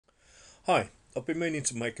Hi, I've been meaning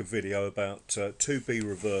to make a video about 2B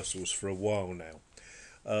reversals for a while now.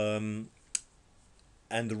 Um,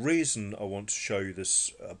 and the reason I want to show you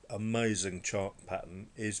this amazing chart pattern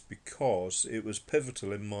is because it was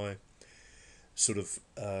pivotal in my sort of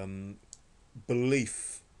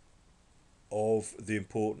belief of the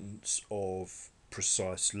importance of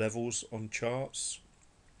precise levels on charts.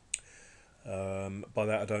 By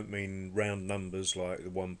that I don't mean round numbers like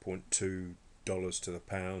the 1.2 dollars to the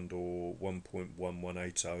pound or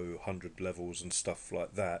 1.1180 100 levels and stuff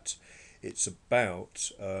like that. It's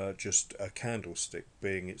about just a candlestick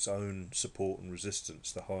being its own support and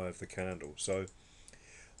resistance, the high of the candle. So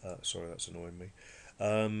sorry, that's annoying me.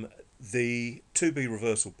 The 2B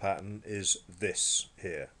reversal pattern is this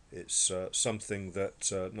here. It's something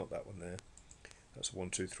that not that one there, that's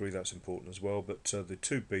 1, 2, 3. That's important as well. But the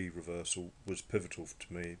 2B reversal was pivotal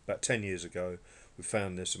to me. About 10 years ago, we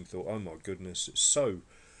found this and thought, oh my goodness, it's so.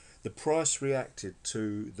 The price reacted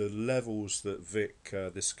to the levels that Vic,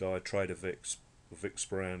 this guy, Trader Vic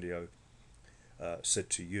Sperandeo, said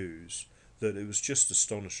to use, that it was just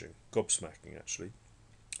astonishing, gobsmacking actually.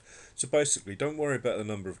 So basically, don't worry about the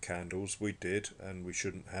number of candles. We did, and we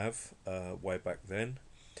shouldn't have way back then.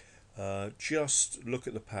 Just look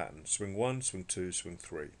at the pattern. Swing 1, swing 2, swing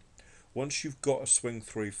 3. Once you've got a swing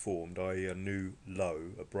 3 formed, i.e. a new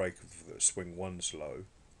low, a break of swing 1's low,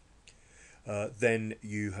 then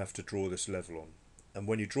you have to draw this level on. And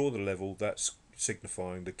when you draw the level, that's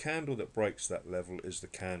signifying the candle that breaks that level is the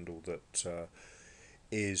candle that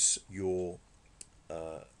is your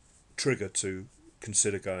trigger to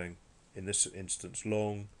consider going, in this instance,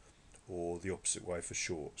 long, or the opposite way for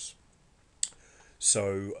shorts.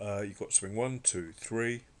 So you've got swing 1, 2,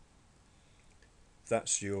 3.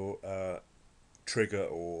 That's your trigger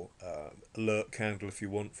or alert candle, if you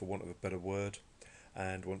want, for want of a better word.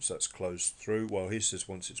 And once that's closed through, well, he says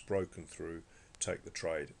once it's broken through, take the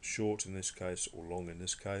trade. Short in this case, or long in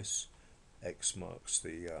this case. X marks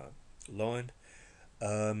the line.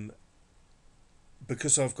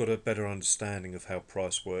 Because I've got a better understanding of how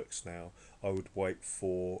price works now, I would wait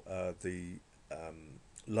for the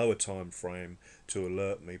lower time frame to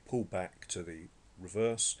alert me, pull back to the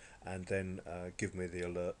reverse, and then give me the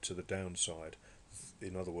alert to the downside.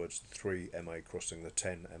 In other words, the 3 MA crossing the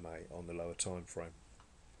 10 MA on the lower time frame.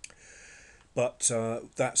 But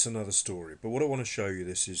that's another story. But what I want to show you,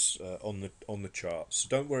 this is on the charts. So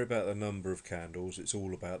don't worry about the number of candles. It's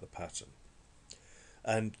all about the pattern.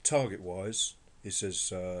 And target wise, it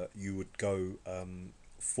says you would go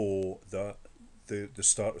for the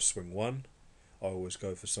start of swing 1. I always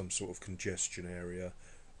go for some sort of congestion area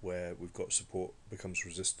where we've got support becomes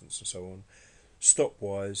resistance and so on. Stop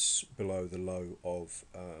wise below the low of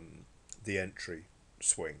the entry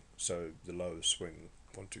swing. So the low swing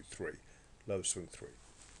 1, 2, 3, low swing 3,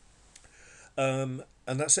 and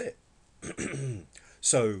that's it.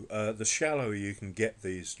 So the shallower you can get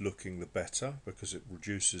these looking, the better, because it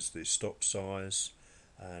reduces the stop size,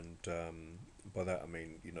 and by that I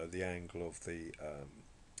mean the angle of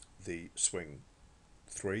the swing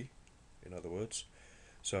 3, in other words.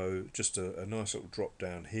 So just a nice little drop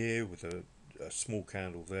down here with a small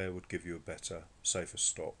candle there would give you a better, safer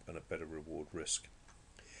stop and a better reward risk.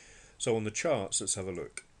 So on the charts, let's have a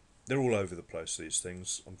look. They're all over the place, these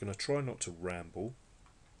things. I'm going to try not to ramble.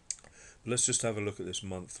 But let's just have a look at this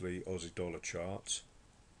monthly Aussie dollar chart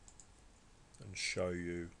and show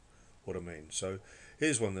you what I mean. So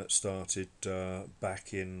here's one that started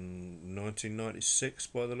back in 1996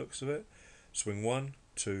 by the looks of it. Swing 1,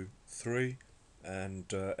 2, 3,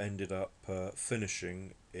 and ended up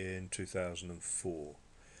finishing in 2004.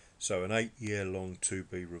 So an 8-year long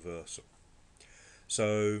 2B reversal.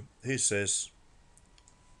 So here says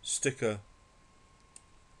stick a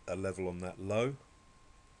level on that low,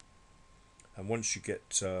 and once you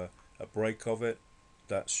get a break of it,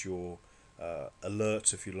 that's your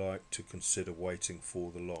alert, if you like, to consider waiting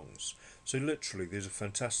for the longs. So literally these are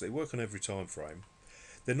fantastic. They work on every time frame.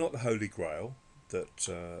 They're not the holy grail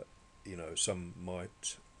that some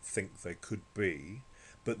might think they could be,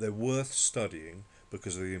 but they're worth studying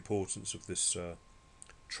because of the importance of this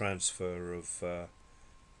transfer of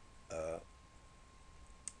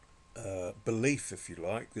belief, if you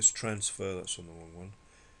like, this transfer, that's on the wrong one,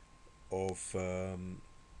 of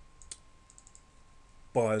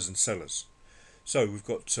buyers and sellers. So we've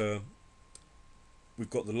got the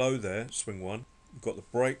low there, swing 1. We've got the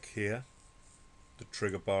break here, the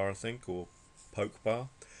trigger bar, I think, or poke bar,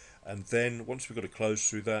 and then once we've got a close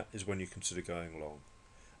through that is when you consider going long,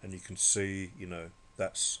 and you can see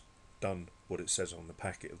that's done what it says on the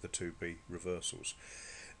packet of the 2B reversals.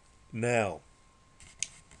 Now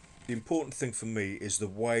the important thing for me is the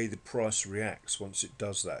way the price reacts once it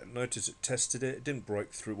does that. Notice it tested it, it didn't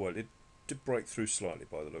break through. Well, it did break through slightly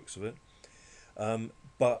by the looks of it.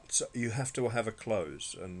 But you have to have a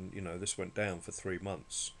close, and you know this went down for 3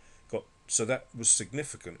 months. So that was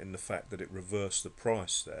significant in the fact that it reversed the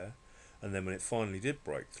price there, and then when it finally did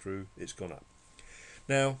break through, it's gone up.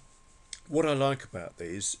 Now, what I like about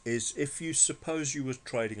these is if you suppose you were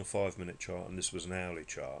trading a 5-minute chart and this was an hourly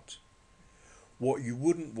chart, what you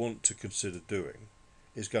wouldn't want to consider doing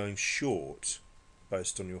is going short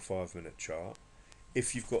based on your 5-minute chart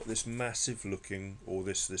if you've got this massive looking, or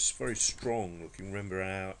this very strong looking, remember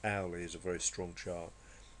hourly is a very strong chart,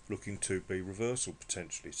 looking to be reversal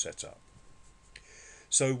potentially set up.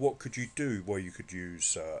 So what could you do? Well, you could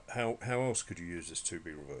use, how else could you use this 2B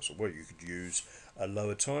reversal? Well, you could use a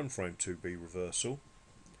lower time frame 2B reversal,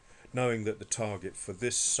 knowing that the target for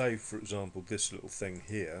this, say for example this little thing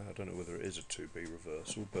here, I don't know whether it is a 2B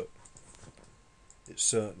reversal, but it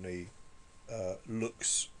certainly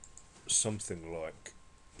looks something like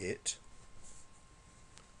it.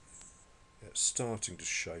 It's starting to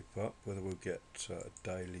shape up. Whether we'll get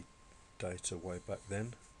daily data way back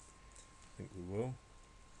then, I think we will.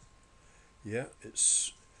 Yeah,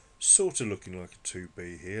 it's sort of looking like a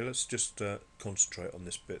 2B here. Let's just concentrate on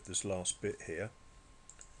this bit, this last bit here.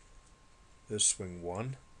 There's swing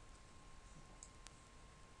 1.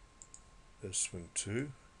 There's swing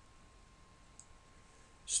 2.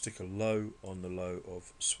 Stick a low on the low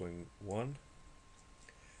of swing 1.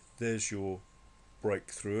 There's your break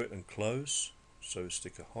through it and close. So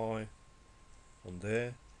stick a high on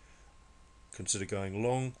there. Consider going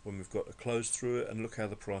long when we've got a close through it, and look how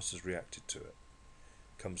the price has reacted to it.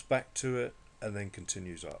 Comes back to it and then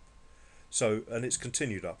continues up. So, and it's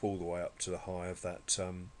continued up all the way up to the high of that,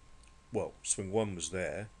 well, swing 1 was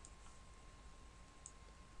there.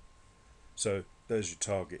 So there's your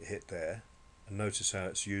target hit there. And notice how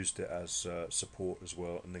it's used it as support as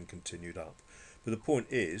well, and then continued up. But the point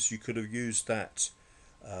is, you could have used that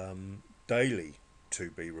daily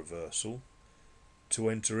 2B reversal to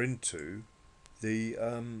enter into the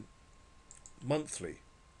monthly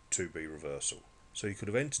 2B reversal. So you could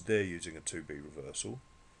have entered there using a 2B reversal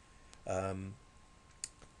and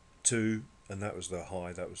that was the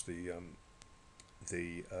high, that was the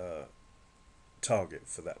target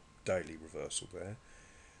for that daily reversal there,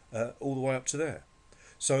 all the way up to there.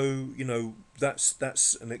 So you know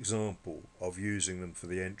that's an example of using them for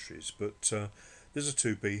the entries. But there's a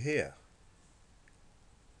 2B here.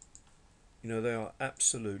 You know, they are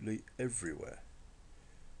absolutely everywhere.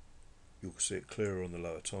 You'll see it clearer on the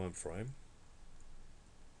lower time frame.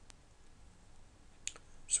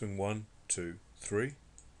 Swing 1, 2, 3.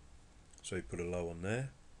 So you put a low on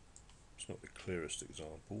there. It's not the clearest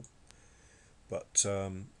example, but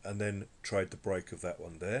and then trade the break of that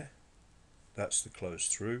one there. That's the close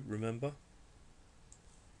through, remember.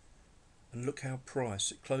 And look how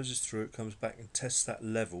price, it closes through, it comes back and tests that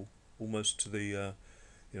level almost to the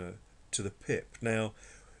you know, to the pip. Now,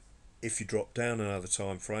 if you drop down another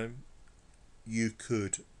time frame, you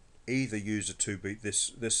could either use a 2B,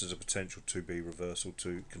 this is a potential 2B reversal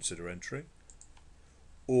to consider entering,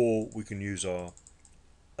 or we can use our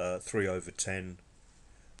 3/10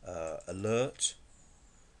 alert.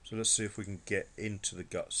 So let's see if we can get into the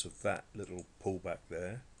guts of that little pullback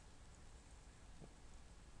there.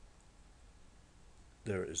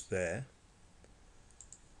 There it is there.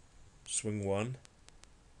 Swing 1,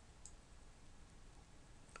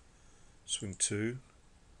 swing 2,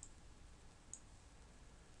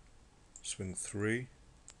 swing 3.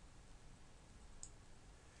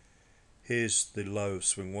 Here's the low of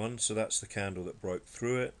swing 1, so that's the candle that broke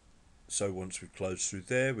through it. So once we've closed through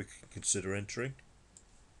there, we can consider entering,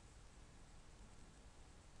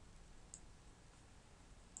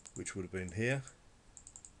 which would have been here.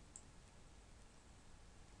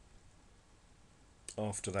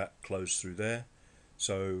 After that, close through there.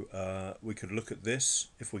 So we could look at this.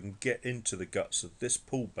 If we can get into the guts of this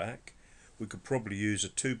pullback, we could probably use a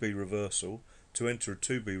 2B reversal to enter a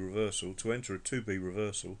 2B reversal to enter a 2B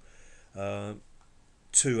reversal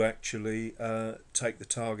to actually take the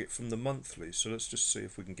target from the monthly. So let's just see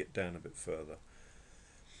if we can get down a bit further.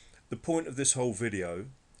 The point of this whole video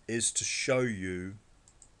is to show you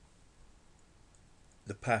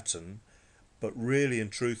the pattern, but really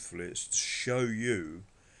and truthfully it's to show you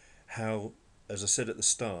how, as I said at the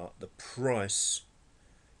start, the price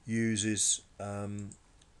uses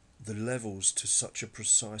the levels to such a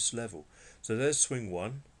precise level. So there's swing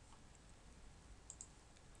 1,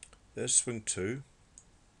 there's swing 2,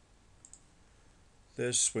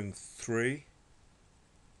 there's swing 3,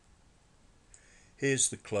 here's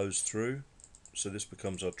the close through, So this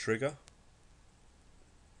becomes our trigger.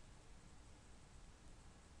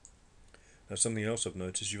 Now something else I've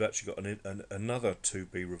noticed, you've actually got another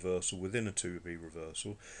 2B reversal within a 2B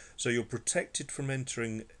reversal. So you're protected from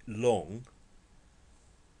entering long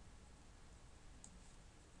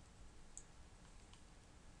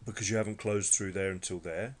because you haven't closed through there until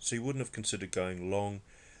there. So you wouldn't have considered going long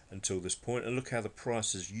until this point. And look how the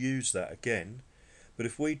price has used that again. But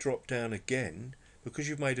if we drop down again, because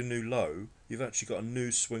you've made a new low, you've actually got a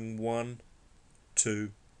new swing 1,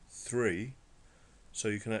 2, 3. So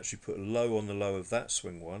you can actually put a low on the low of that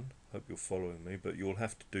swing 1. Hope you're following me, but you'll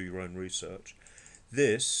have to do your own research.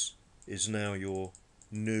 This is now your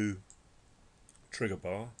new trigger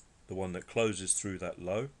bar, the one that closes through that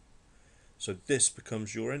low. So this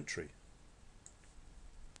becomes your entry.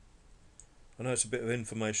 I know it's a bit of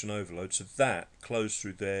information overload, so that closed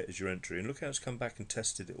through there is your entry. And look how it's come back and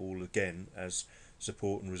tested it all again as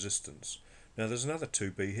support and resistance. Now there's another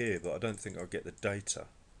 2B here, but I don't think I'll get the data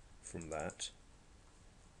from that,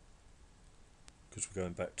 because we're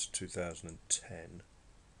going back to 2010.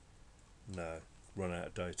 No, run out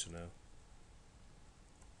of data now.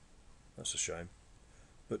 That's a shame.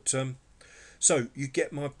 But so you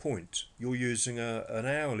get my point. You're using an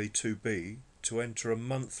hourly 2B to enter a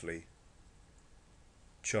monthly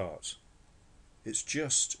chart. It's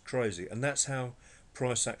just crazy, and that's how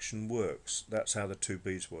price action works. That's how the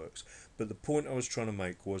 2Bs works. But the point I was trying to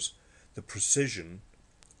make was the precision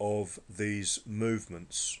of these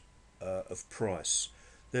movements of price.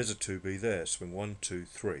 There's a 2B there, swing 1, 2,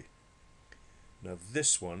 3. Now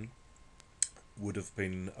this one would have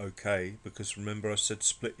been okay, because remember I said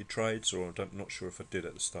split your trades, or I'm not sure if I did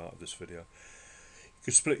at the start of this video. You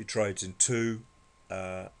could split your trades in two.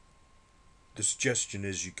 The suggestion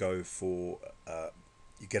is you go for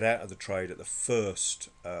you get out of the trade at the first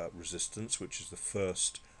resistance, which is the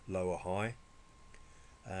first lower high,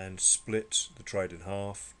 and split the trade in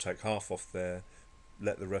half, take half off there,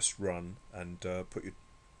 let the rest run, and put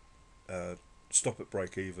your stop at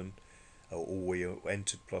break even, or where you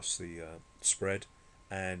entered plus the spread,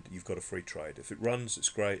 and you've got a free trade. If it runs, it's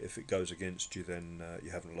great. If it goes against you, then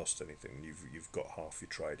you haven't lost anything. You've got half your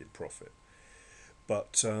trade in profit.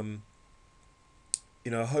 But you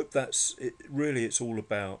know, I hope that's it. Really, it's all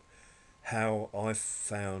about how I've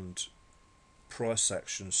found price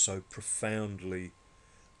action so profoundly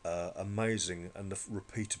amazing, and the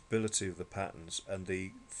repeatability of the patterns and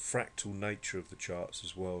the fractal nature of the charts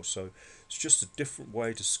as well. So it's just a different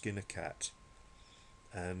way to skin a cat.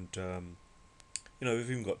 And you know, we've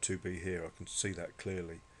even got 2B here. I can see that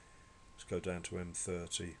clearly. Let's go down to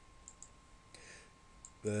M30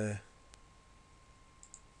 there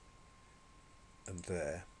and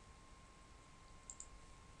there,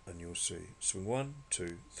 and you'll see swing 1,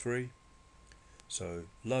 2, 3. So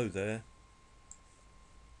low there.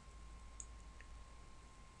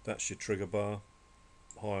 That's your trigger bar,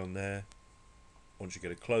 high on there. Once you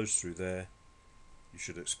get a close through there, you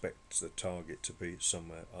should expect the target to be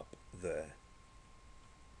somewhere up there.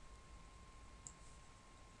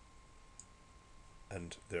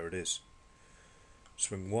 And there it is.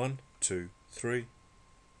 Swing 1, 2, 3,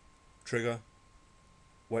 trigger,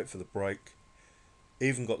 wait for the break.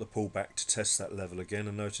 Even got the pullback to test that level again,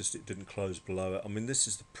 and noticed it didn't close below it. I mean, this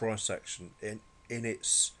is the price action in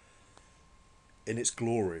its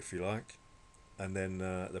glory, if you like. And then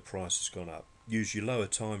the price has gone up. Use your lower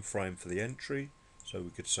time frame for the entry. So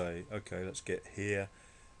we could say, okay, let's get here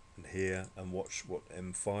and watch what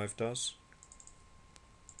M5 does.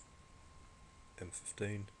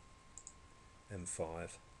 M15,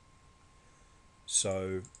 M5.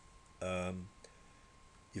 So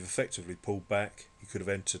you've effectively pulled back. You could have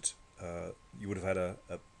entered, you would have had a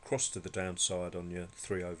cross to the downside on your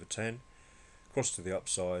 3/10, cross to the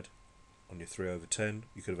upside on your 3/10.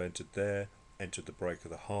 You could have entered there, entered the break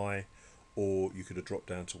of the high, or you could have dropped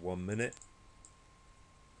down to 1 minute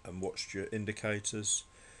and watched your indicators.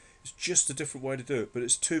 It's just a different way to do it, but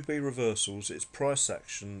it's 2B reversals. It's price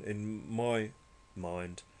action, in my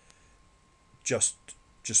mind, just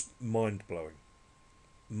mind-blowing.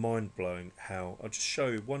 Mind-blowing how, I'll just show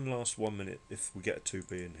you one last 1 minute if we get a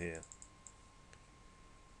 2B in here.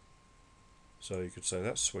 So you could say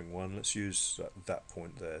that's swing 1. Let's use that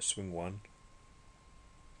point there, swing 1.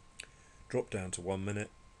 Drop down to 1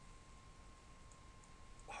 minute.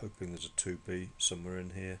 Hoping there's a 2B somewhere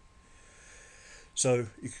in here. So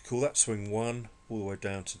you could call that swing 1 all the way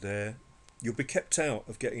down to there. You'll be kept out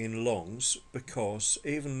of getting in longs, because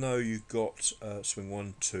even though you got swing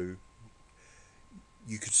 1, 2,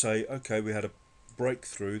 you could say, okay, we had a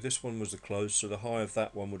breakthrough. This one was the close, so the high of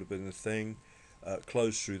that one would have been the thing.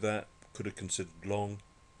 Close through that, could have considered long.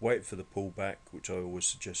 wait for the pullback, which I always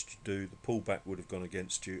suggest you do. The pullback would have gone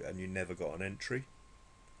against you and you never got an entry.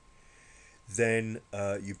 Then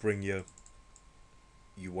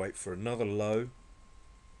you wait for another low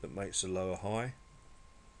that makes a lower high.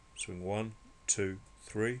 Swing 1, 2,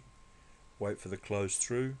 3. Wait for the close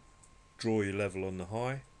through. Draw your level on the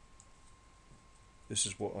high. This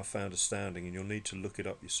is what I found astounding, and you'll need to look it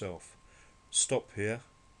up yourself. Stop here.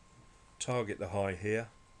 Target the high here.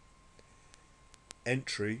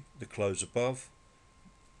 Entry the close above.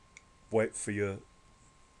 Wait for your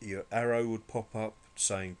arrow would pop up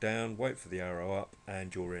saying down. Wait for the arrow up,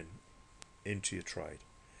 and you're into your trade.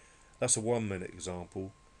 That's a 1 minute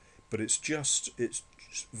example, but it's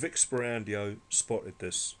Vic Sperandeo spotted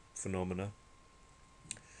this phenomena,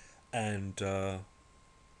 and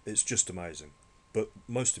it's just amazing. But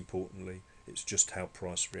most importantly, it's just how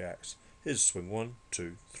price reacts. Here's swing 1,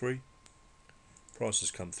 2, 3. Price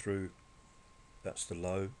has come through. That's the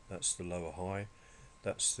low. That's the lower high.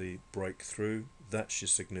 That's the breakthrough. That's your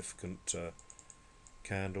significant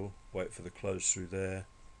candle. Wait for the close through there.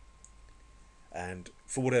 And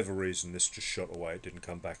for whatever reason, this just shot away. It didn't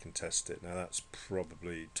come back and test it. Now that's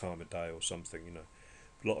probably time of day or something, you know.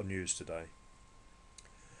 A lot of news today.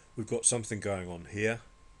 We've got something going on here.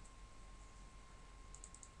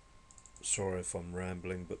 Sorry if I'm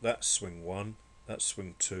rambling, but that's swing 1. That's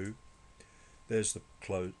swing 2. There's the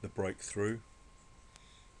breakthrough.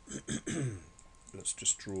 Let's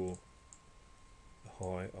just draw the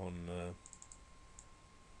high on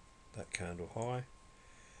that candle high,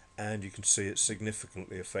 and you can see it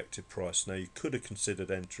significantly affected price. Now you could have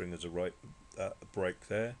considered entering as a break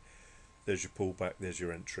there. There's your pullback, there's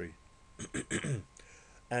your entry.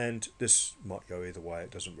 And this might go either way,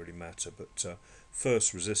 it doesn't really matter, but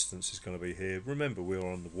first resistance is going to be here. Remember, we're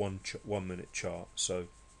on the 1 minute chart, so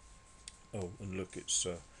oh, and look, it's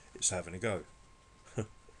having a go.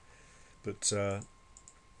 But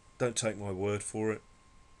don't take my word for it.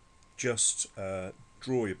 Just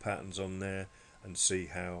draw your patterns on there and see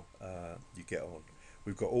how you get on.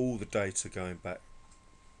 We've got all the data going back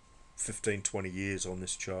 15-20 years on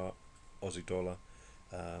this chart. Aussie dollar,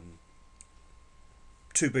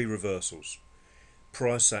 2B reversals,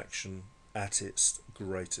 price action at its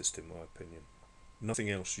greatest, in my opinion.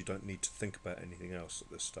 Nothing else. You don't need to think about anything else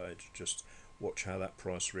at this stage. Just watch how that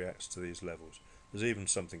price reacts to these levels. There's even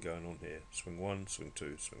something going on here. Swing 1, swing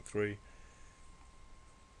 2, swing 3.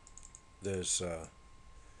 There's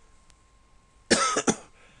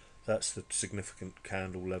that's the significant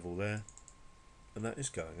candle level there, and that is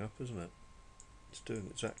going up, isn't it? It's doing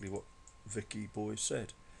exactly what Vicky Boy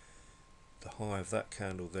said. The high of that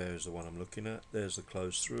candle there is the one I'm looking at. There's the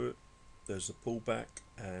close through it. There's the pullback,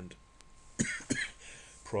 and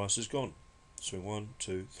price is gone. Swing 1,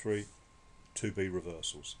 2, 3, 2B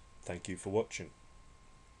reversals. Thank you for watching.